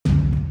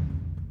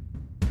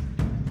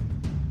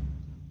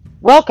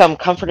Welcome,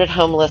 Comfort at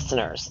Home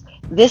listeners.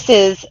 This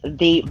is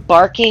the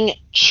Barking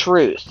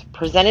Truth,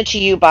 presented to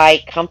you by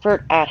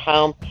Comfort at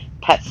Home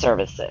Pet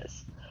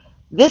Services.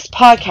 This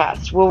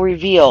podcast will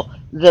reveal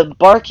the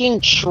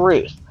barking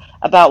truth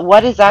about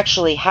what is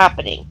actually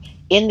happening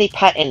in the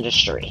pet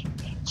industry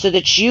so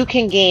that you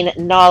can gain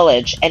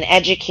knowledge and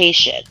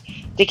education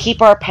to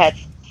keep our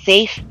pets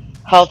safe,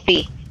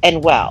 healthy,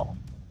 and well.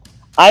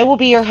 I will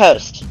be your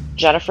host,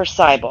 Jennifer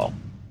Seibel,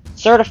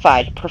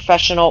 certified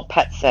professional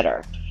pet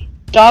sitter,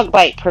 dog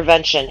bite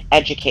prevention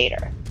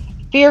educator,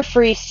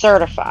 fear-free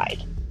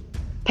certified,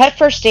 pet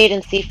first aid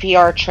and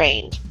CPR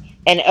trained,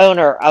 and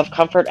owner of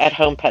Comfort at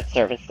Home Pet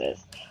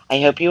Services.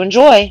 I hope you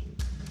enjoy.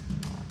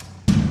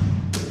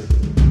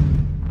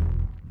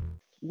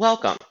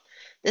 Welcome.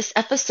 This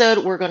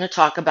episode, we're going to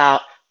talk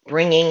about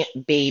bringing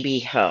baby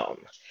home.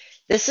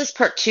 This is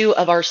part 2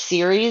 of our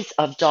series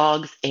of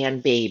dogs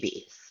and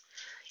babies.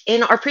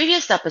 In our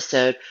previous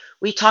episode,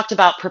 we talked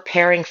about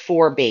preparing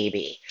for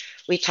baby.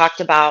 We talked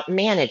about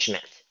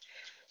management.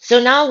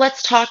 So now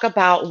let's talk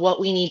about what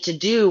we need to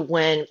do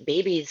when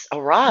baby's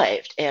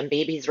arrived and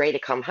baby's ready to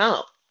come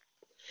home.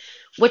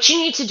 What you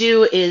need to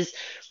do is,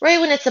 right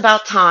when it's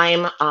about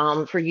time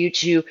for you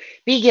to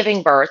be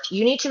giving birth,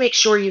 you need to make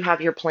sure you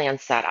have your plan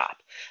set up.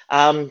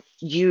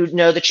 You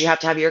know that you have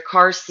to have your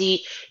car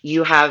seat,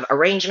 you have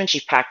arrangements,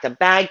 you've packed a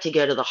bag to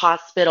go to the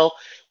hospital.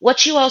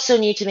 What you also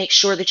need to make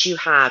sure that you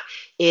have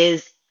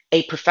is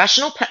a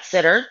professional pet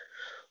sitter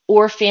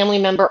or family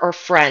member or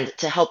friend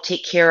to help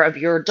take care of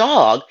your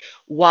dog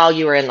while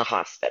you are in the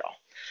hospital.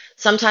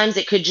 Sometimes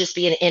it could just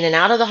be an in and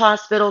out of the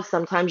hospital.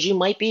 Sometimes you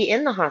might be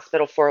in the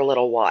hospital for a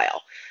little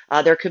while.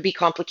 There could be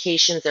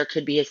complications. There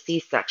could be a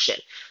C-section.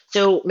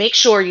 So make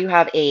sure you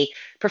have a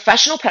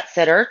professional pet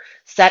sitter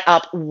set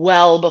up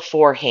well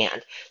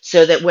beforehand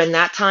so that when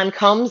that time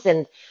comes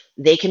and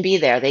they can be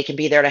there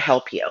to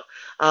help you.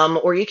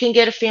 Or you can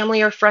get a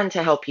family or friend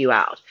to help you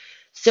out.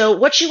 So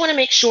what you want to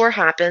make sure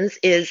happens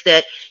is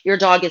that your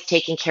dog is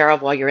taken care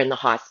of while you're in the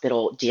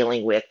hospital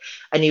dealing with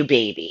a new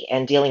baby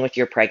and dealing with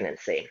your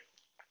pregnancy.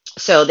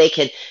 So they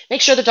can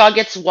make sure the dog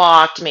gets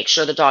walked, make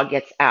sure the dog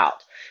gets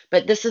out.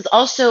 But this is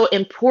also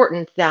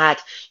important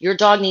that your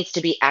dog needs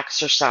to be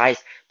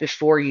exercised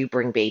before you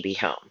bring baby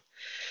home.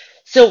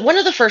 So one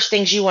of the first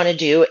things you want to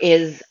do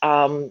is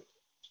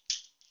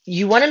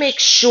you want to make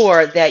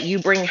sure that you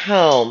bring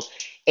home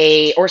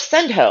or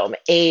send home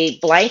a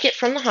blanket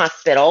from the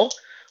hospital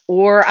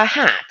or a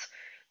hat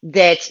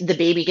that the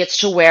baby gets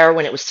to wear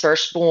when it was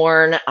first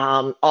born,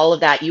 all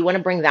of that. You want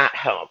to bring that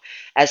home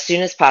as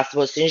soon as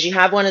possible. As soon as you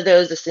have one of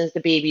those, as soon as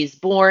the baby is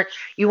born,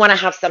 you want to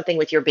have something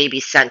with your baby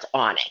scent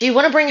on it. You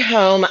want to bring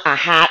home a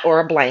hat or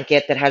a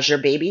blanket that has your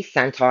baby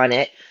scent on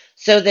it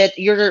so that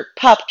your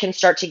pup can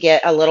start to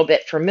get a little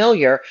bit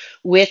familiar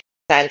with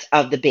the scent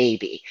of the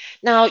baby.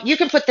 Now, you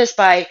can put this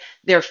by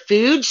their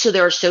food, so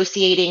they're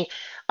associating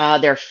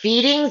their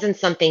feedings and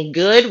something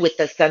good with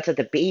the scent of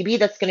the baby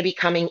that's going to be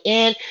coming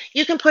in.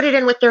 You can put it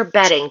in with their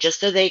bedding just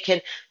so they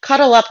can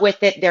cuddle up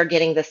with it. They're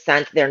getting the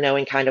scent. They're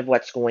knowing kind of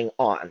what's going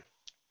on.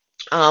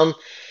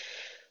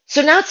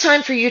 So now it's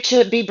time for you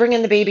to be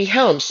bringing the baby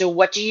home. So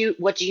what do you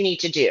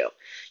need to do?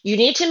 You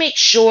need to make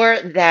sure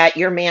that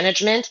your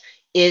management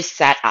is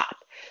set up.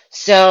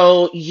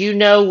 So you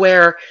know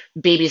where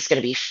baby's going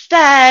to be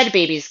fed,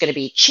 baby's going to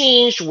be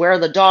changed, where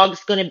the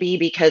dog's going to be,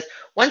 because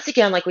once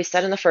again, like we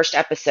said in the first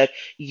episode,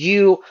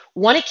 you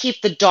want to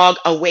keep the dog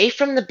away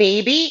from the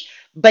baby,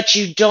 but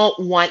you don't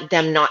want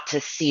them not to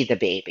see the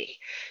baby.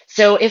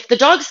 So if the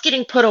dog's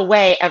getting put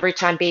away every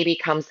time baby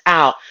comes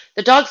out,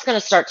 the dog's going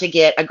to start to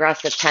get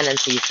aggressive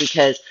tendencies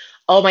because,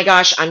 oh my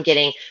gosh, I'm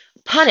getting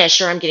punished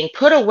or I'm getting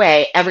put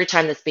away every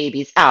time this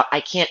baby's out.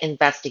 I can't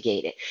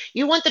investigate it.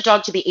 You want the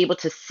dog to be able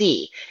to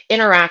see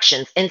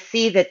interactions and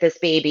see that this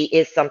baby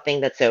is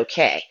something that's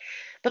okay.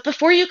 But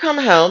before you come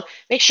home,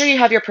 make sure you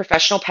have your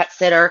professional pet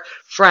sitter,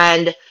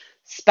 friend,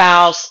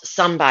 spouse,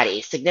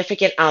 somebody,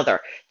 significant other,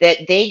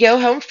 that they go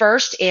home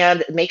first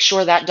and make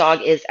sure that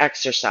dog is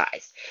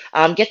exercised.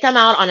 Get them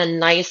out on a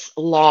nice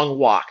long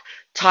walk.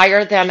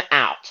 Tire them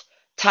out.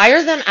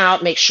 Tire them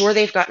out, make sure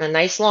they've gotten a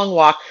nice long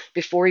walk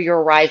before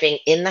you're arriving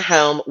in the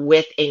home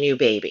with a new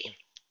baby.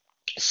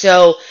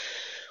 So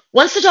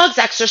once the dog's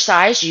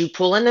exercised, you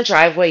pull in the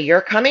driveway,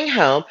 you're coming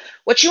home.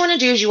 What you want to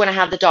do is you want to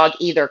have the dog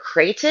either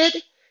crated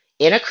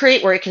in a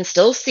crate where it can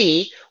still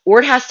see, or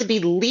it has to be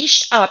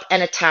leashed up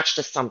and attached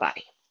to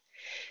somebody.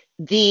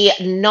 The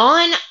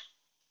non-birth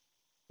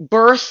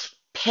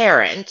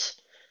parent,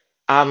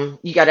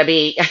 you got to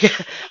be,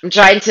 I'm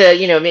trying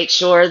to, make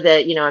sure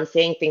that, I'm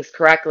saying things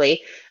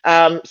correctly.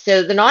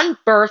 So the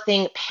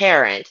non-birthing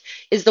parent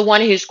is the one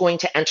who's going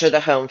to enter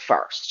the home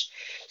first.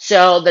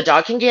 So the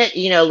dog can get,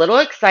 a little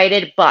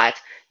excited, but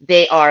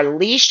they are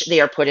leashed, they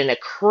are put in a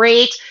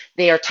crate,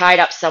 they are tied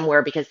up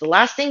somewhere, because the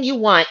last thing you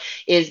want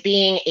is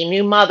being a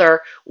new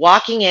mother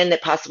walking in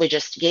that possibly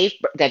just gave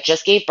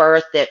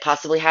birth, that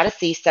possibly had a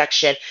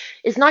C-section,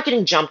 is not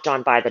getting jumped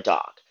on by the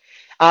dog.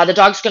 The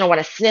dog's going to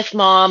want to sniff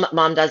mom.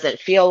 Mom doesn't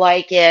feel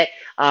like it.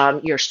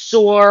 You're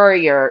sore.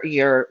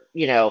 You're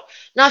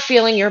not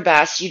feeling your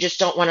best. You just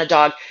don't want a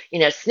dog,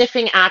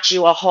 sniffing at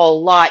you a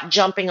whole lot,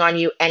 jumping on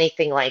you,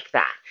 anything like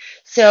that.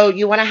 So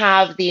you want to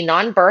have the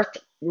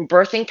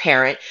birthing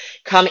parent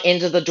come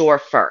into the door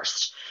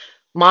first.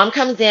 Mom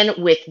comes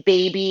in with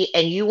baby,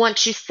 and you want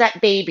to set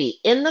baby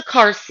in the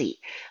car seat.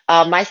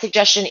 My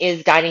suggestion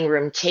is dining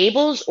room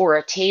tables or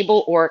a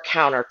table or a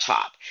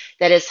countertop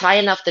that is high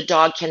enough the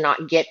dog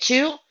cannot get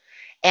to,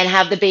 and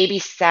have the baby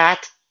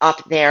sat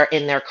up there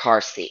in their car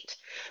seat.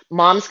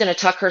 Mom's going to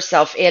tuck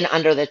herself in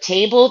under the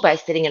table by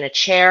sitting in a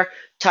chair,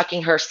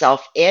 tucking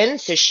herself in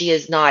so she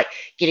is not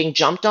getting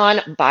jumped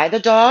on by the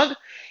dog.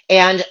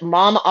 And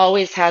mom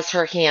always has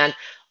her hand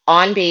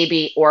on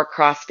baby or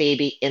across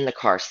baby in the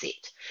car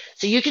seat.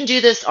 So you can do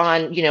this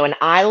on, an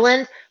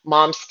island,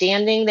 mom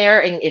standing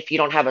there. And if you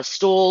don't have a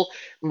stool,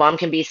 mom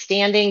can be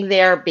standing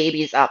there,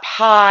 baby's up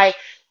high,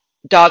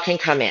 dog can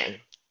come in.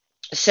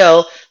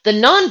 So the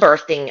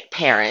non-birthing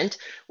parent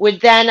would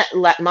then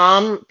let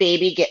mom,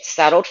 baby get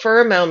settled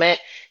for a moment,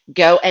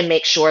 go and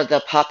make sure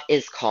the pup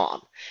is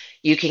calm.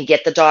 You can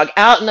get the dog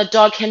out, and the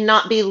dog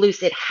cannot be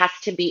loose. It has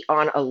to be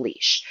on a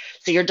leash.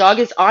 So your dog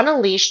is on a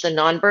leash. The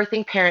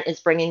non-birthing parent is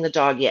bringing the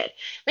dog in.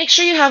 Make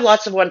sure you have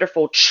lots of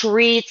wonderful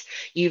treats.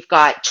 You've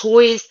got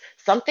toys,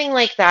 something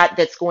like that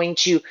that's going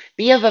to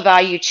be of a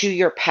value to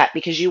your pet,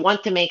 because you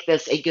want to make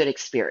this a good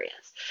experience.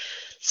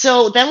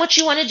 So then what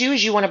you want to do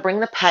is you want to bring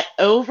the pet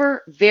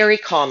over very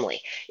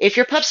calmly. If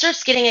your pup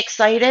starts getting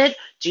excited,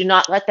 do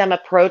not let them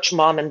approach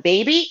mom and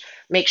baby.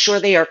 Make sure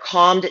they are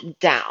calmed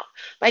down.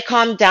 By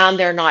calmed down,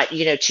 they're not,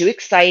 too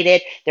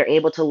excited. They're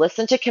able to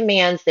listen to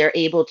commands. They're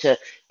able to,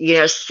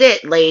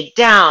 sit, lay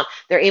down.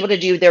 They're able to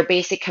do their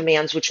basic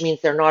commands, which means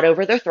they're not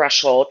over their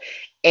threshold,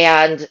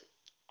 and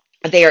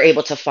they are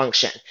able to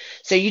function.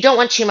 So you don't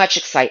want too much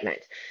excitement.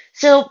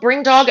 So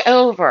bring dog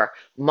over.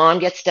 Mom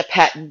gets to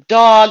pet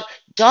dog.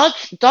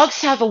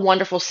 Dogs have a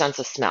wonderful sense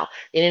of smell.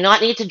 They do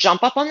not need to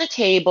jump up on the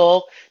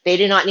table. They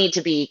do not need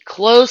to be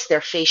close.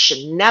 Their face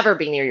should never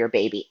be near your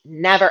baby.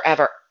 Never,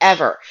 ever,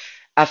 ever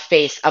a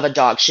face of a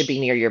dog should be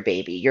near your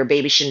baby. Your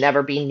baby should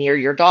never be near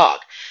your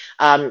dog.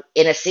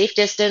 In a safe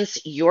distance,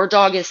 your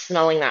dog is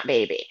smelling that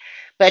baby.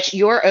 But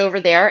you're over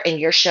there and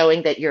you're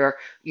showing that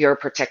you're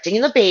protecting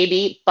the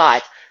baby,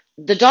 but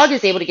the dog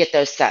is able to get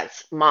those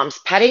scents. Mom's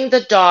petting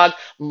the dog.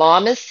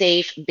 Mom is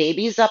safe.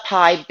 Baby's up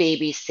high.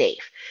 Baby's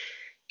safe.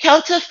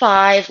 Count to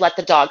 5. Let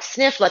the dog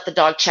sniff. Let the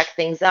dog check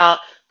things out.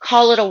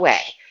 Call it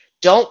away.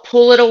 Don't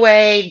pull it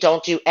away.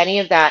 Don't do any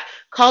of that.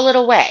 Call it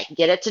away.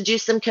 Get it to do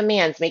some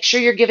commands. Make sure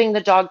you're giving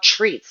the dog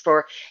treats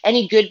for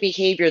any good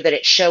behavior that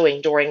it's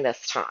showing during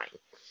this time.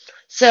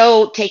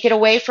 So take it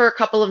away for a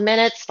couple of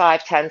minutes,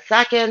 5-10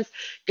 seconds.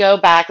 Go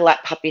back.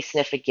 Let puppy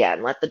sniff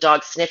again. Let the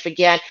dog sniff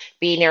again.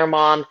 Be near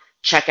mom.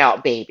 Check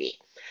out baby.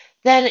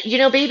 Then,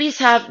 babies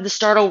have the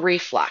startle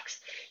reflex.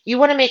 You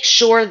want to make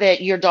sure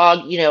that your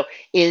dog,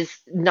 is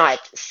not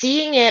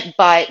seeing it,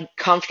 but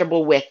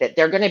comfortable with it.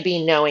 They're going to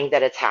be knowing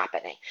that it's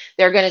happening.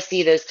 They're going to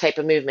see those type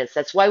of movements.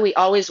 That's why we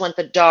always want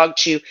the dog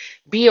to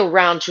be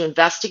around to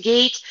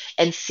investigate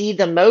and see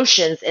the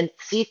motions and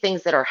see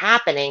things that are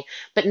happening,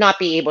 but not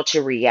be able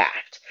to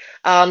react.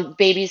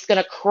 Baby's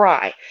going to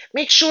cry.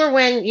 Make sure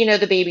when,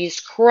 the baby's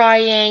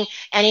crying,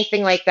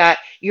 anything like that,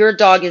 your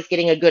dog is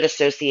getting a good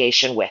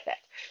association with it.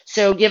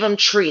 So give them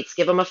treats,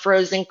 give them a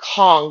frozen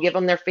Kong, give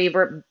them their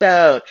favorite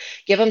bone,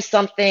 give them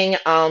something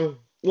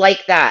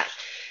like that.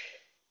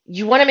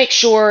 You want to make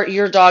sure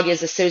your dog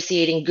is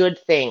associating good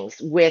things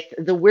with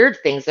the weird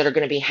things that are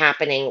going to be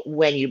happening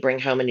when you bring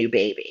home a new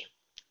baby.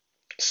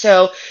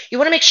 So you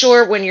want to make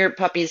sure when your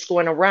puppy's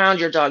going around,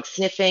 your dog's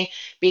sniffing,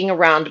 being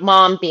around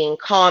mom, being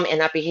calm,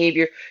 and that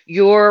behavior,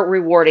 you're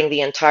rewarding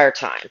the entire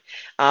time.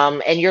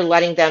 And you're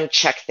letting them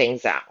check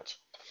things out.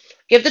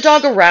 Give the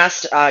dog a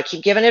rest,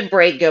 keep giving it a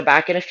break, go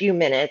back in a few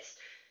minutes.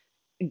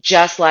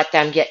 Just let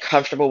them get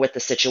comfortable with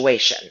the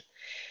situation.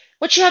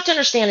 What you have to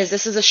understand is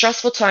this is a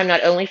stressful time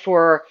not only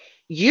for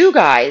you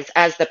guys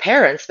as the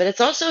parents, but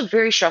it's also a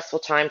very stressful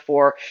time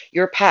for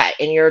your pet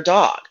and your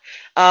dog.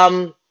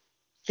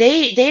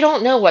 They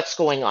don't know what's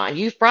going on.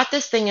 You've brought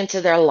this thing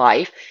into their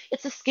life.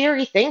 It's a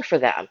scary thing for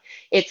them.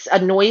 It's a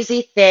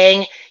noisy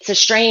thing. It's a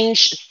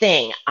strange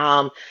thing.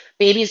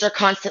 Babies are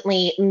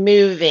constantly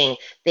moving.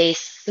 They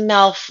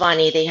smell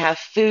funny. They have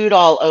food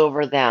all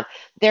over them.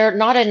 They're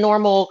not a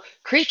normal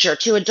creature.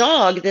 To a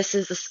dog, this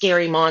is a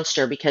scary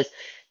monster because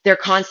they're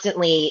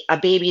constantly, a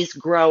baby's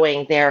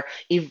growing, they're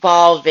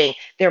evolving,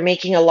 they're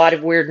making a lot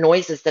of weird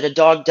noises that a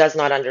dog does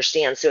not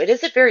understand. So it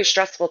is a very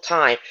stressful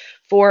time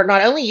for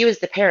not only you as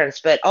the parents,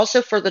 but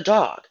also for the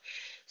dog.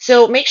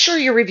 So make sure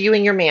you're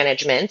reviewing your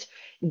management.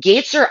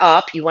 Gates are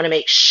up. You want to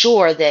make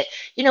sure that,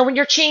 when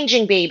you're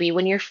changing baby,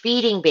 when you're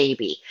feeding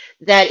baby,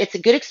 that it's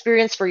a good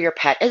experience for your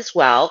pet as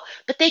well,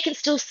 but they can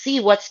still see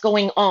what's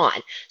going on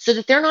so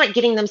that they're not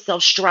getting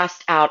themselves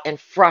stressed out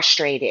and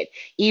frustrated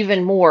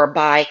even more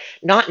by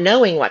not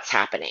knowing what's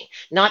happening,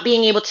 not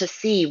being able to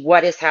see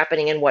what is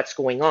happening and what's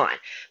going on.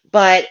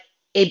 But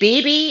A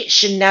baby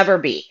should never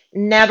be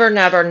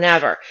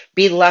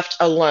left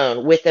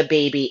alone with a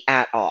baby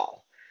at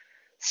all.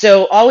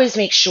 So always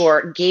make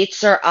sure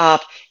gates are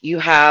up. You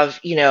have,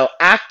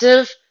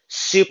 active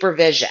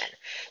supervision.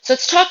 So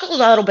let's talk a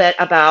little bit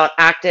about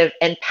active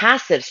and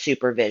passive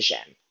supervision.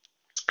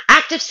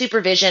 Active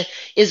supervision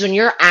is when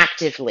you're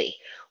actively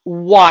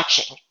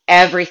watching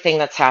everything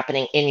that's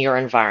happening in your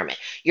environment.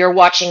 You're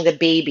watching the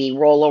baby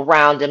roll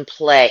around and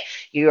play.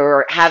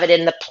 You have it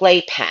in the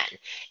playpen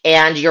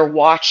and you're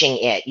watching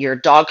it. Your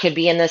dog could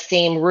be in the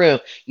same room.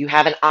 You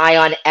have an eye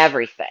on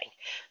everything.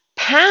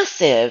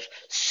 Passive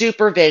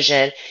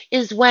supervision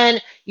is when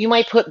you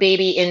might put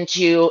baby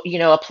into,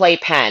 a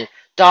playpen.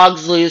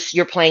 Dog's loose,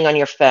 you're playing on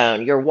your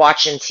phone, you're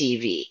watching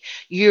TV.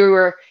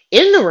 You're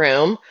in the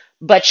room,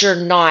 but you're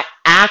not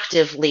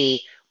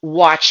actively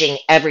watching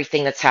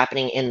everything that's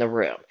happening in the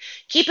room.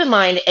 Keep in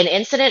mind, an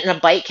incident and a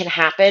bite can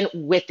happen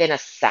within a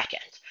second.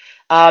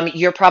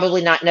 You're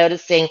probably not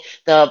noticing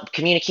the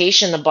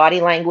communication, the body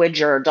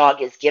language your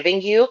dog is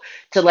giving you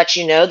to let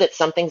you know that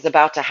something's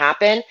about to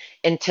happen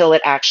until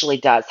it actually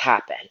does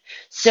happen.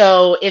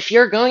 So if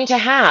you're going to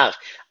have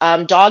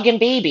dog and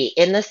baby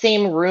in the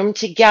same room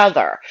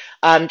together,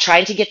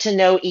 trying to get to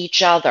know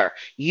each other,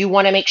 you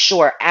want to make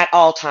sure at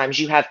all times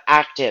you have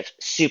active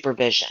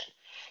supervision.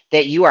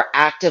 That you are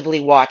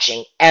actively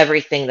watching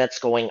everything that's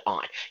going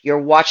on.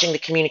 You're watching the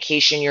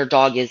communication your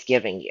dog is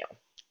giving you.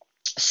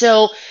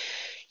 So,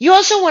 you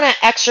also want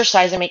to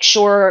exercise and make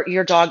sure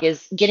your dog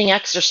is getting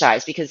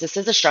exercise because this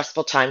is a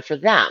stressful time for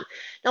them.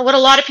 Now, what a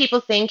lot of people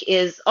think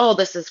is, oh,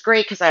 this is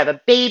great because I have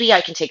a baby.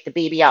 I can take the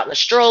baby out in the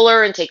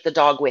stroller and take the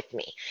dog with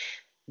me.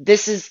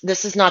 This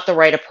is not the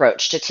right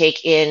approach to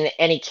take in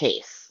any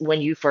case when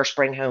you first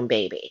bring home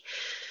baby.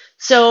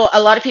 So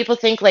a lot of people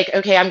think like,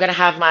 okay, I'm going to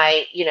have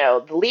my,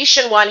 the leash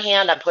in one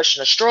hand, I'm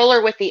pushing a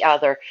stroller with the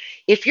other.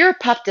 If your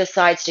pup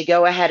decides to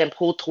go ahead and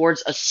pull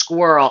towards a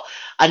squirrel,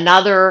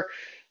 another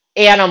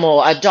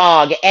animal, a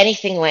dog,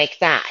 anything like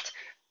that,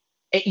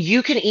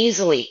 you can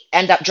easily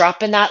end up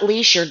dropping that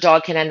leash. Your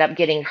dog can end up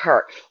getting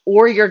hurt,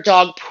 or your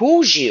dog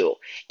pulls you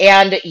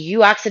and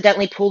you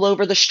accidentally pull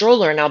over the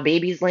stroller. Now,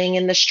 baby's laying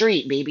in the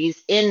street,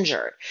 baby's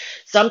injured.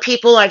 Some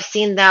people, I've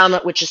seen them,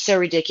 which is so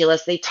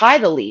ridiculous, they tie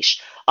the leash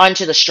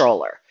onto the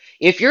stroller.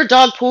 If your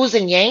dog pulls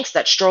and yanks,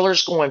 that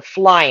stroller's going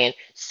flying,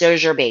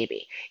 so's your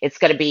baby. It's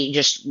going to be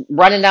just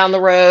running down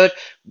the road,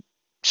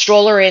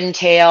 stroller in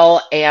tail,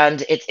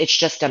 and it's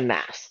just a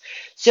mess.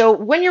 So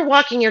when you're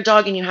walking your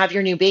dog and you have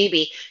your new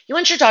baby, you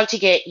want your dog to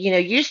get,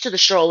 used to the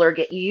stroller,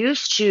 get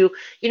used to,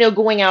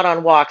 going out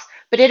on walks,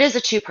 but it is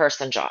a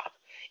two-person job.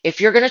 If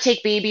you're going to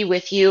take baby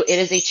with you, it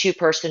is a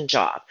two-person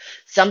job.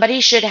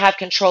 Somebody should have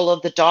control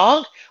of the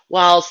dog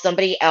while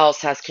somebody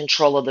else has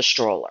control of the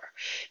stroller.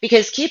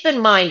 Because keep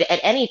in mind, at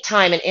any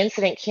time, an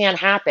incident can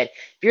happen.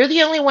 If you're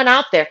the only one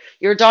out there,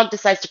 your dog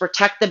decides to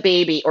protect the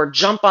baby or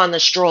jump on the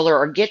stroller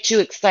or get too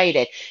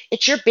excited,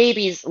 it's your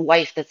baby's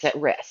life that's at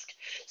risk.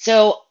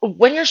 So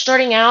when you're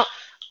starting out,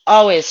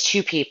 always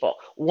two people,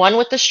 one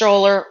with the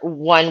stroller,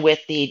 one with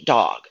the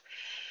dog.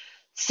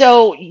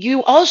 So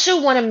you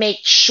also want to make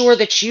sure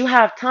that you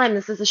have time.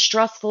 This is a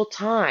stressful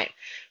time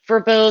for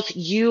both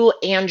you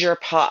and your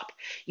pup.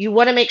 You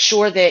want to make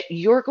sure that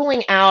you're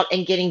going out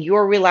and getting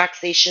your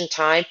relaxation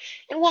time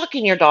and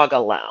walking your dog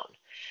alone.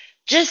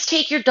 Just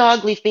take your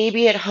dog, leave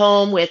baby at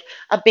home with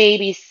a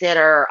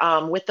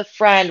babysitter, with a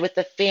friend, with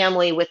the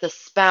family, with a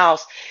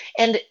spouse,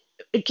 and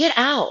get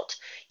out.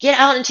 Get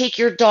out and take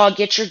your dog,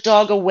 get your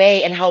dog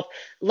away and help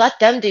let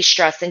them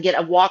de-stress and get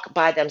a walk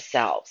by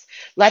themselves.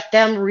 Let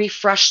them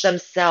refresh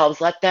themselves.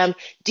 Let them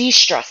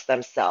de-stress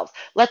themselves.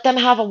 Let them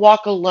have a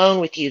walk alone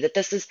with you, that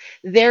this is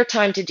their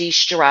time to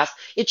de-stress.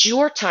 It's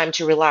your time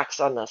to relax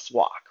on this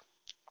walk.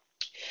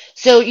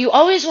 So you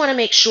always want to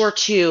make sure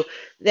too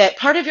that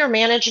part of your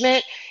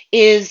management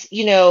is,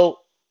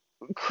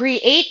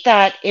 create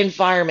that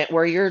environment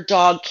where your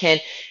dog can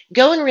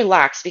go and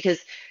relax because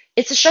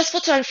it's a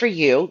stressful time for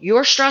you.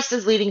 Your stress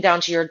is leading down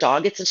to your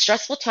dog. It's a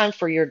stressful time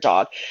for your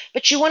dog,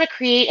 but you want to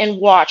create and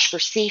watch for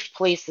safe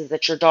places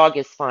that your dog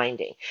is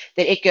finding,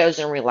 that it goes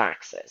and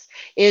relaxes.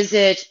 Is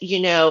it,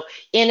 in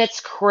its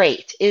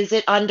crate? Is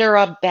it under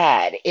a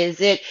bed?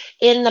 Is it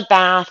in the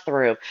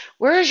bathroom?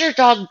 Where is your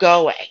dog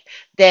going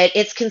that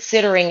it's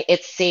considering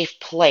its safe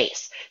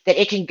place,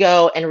 that it can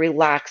go and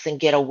relax and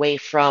get away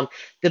from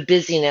the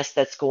busyness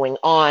that's going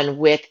on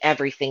with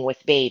everything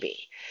with baby?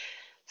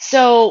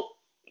 So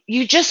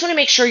you just want to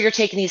make sure you're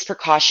taking these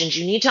precautions.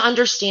 You need to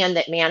understand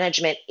that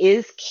management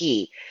is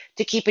key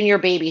to keeping your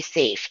baby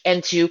safe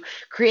and to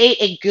create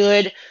a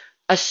good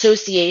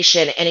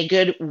association and a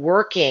good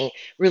working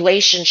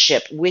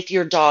relationship with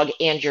your dog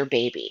and your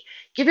baby.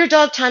 Give your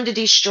dog time to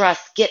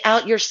de-stress. Get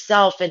out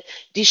yourself and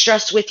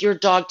de-stress with your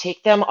dog.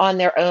 Take them on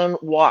their own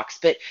walks,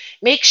 but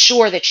make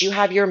sure that you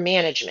have your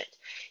management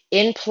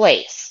in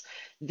place,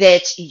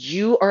 that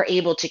you are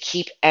able to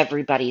keep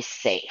everybody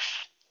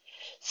safe.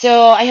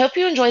 So I hope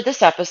you enjoyed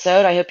this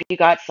episode. I hope you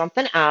got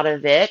something out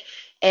of it.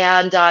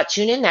 And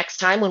tune in next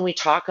time when we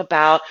talk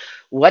about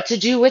what to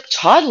do with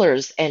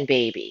toddlers and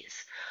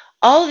babies.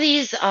 All of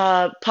these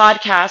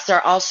podcasts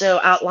are also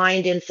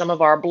outlined in some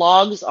of our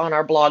blogs on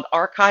our blog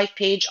archive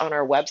page on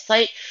our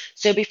website.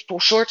 So be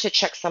sure to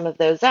check some of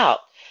those out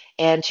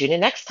and tune in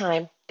next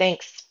time.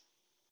 Thanks.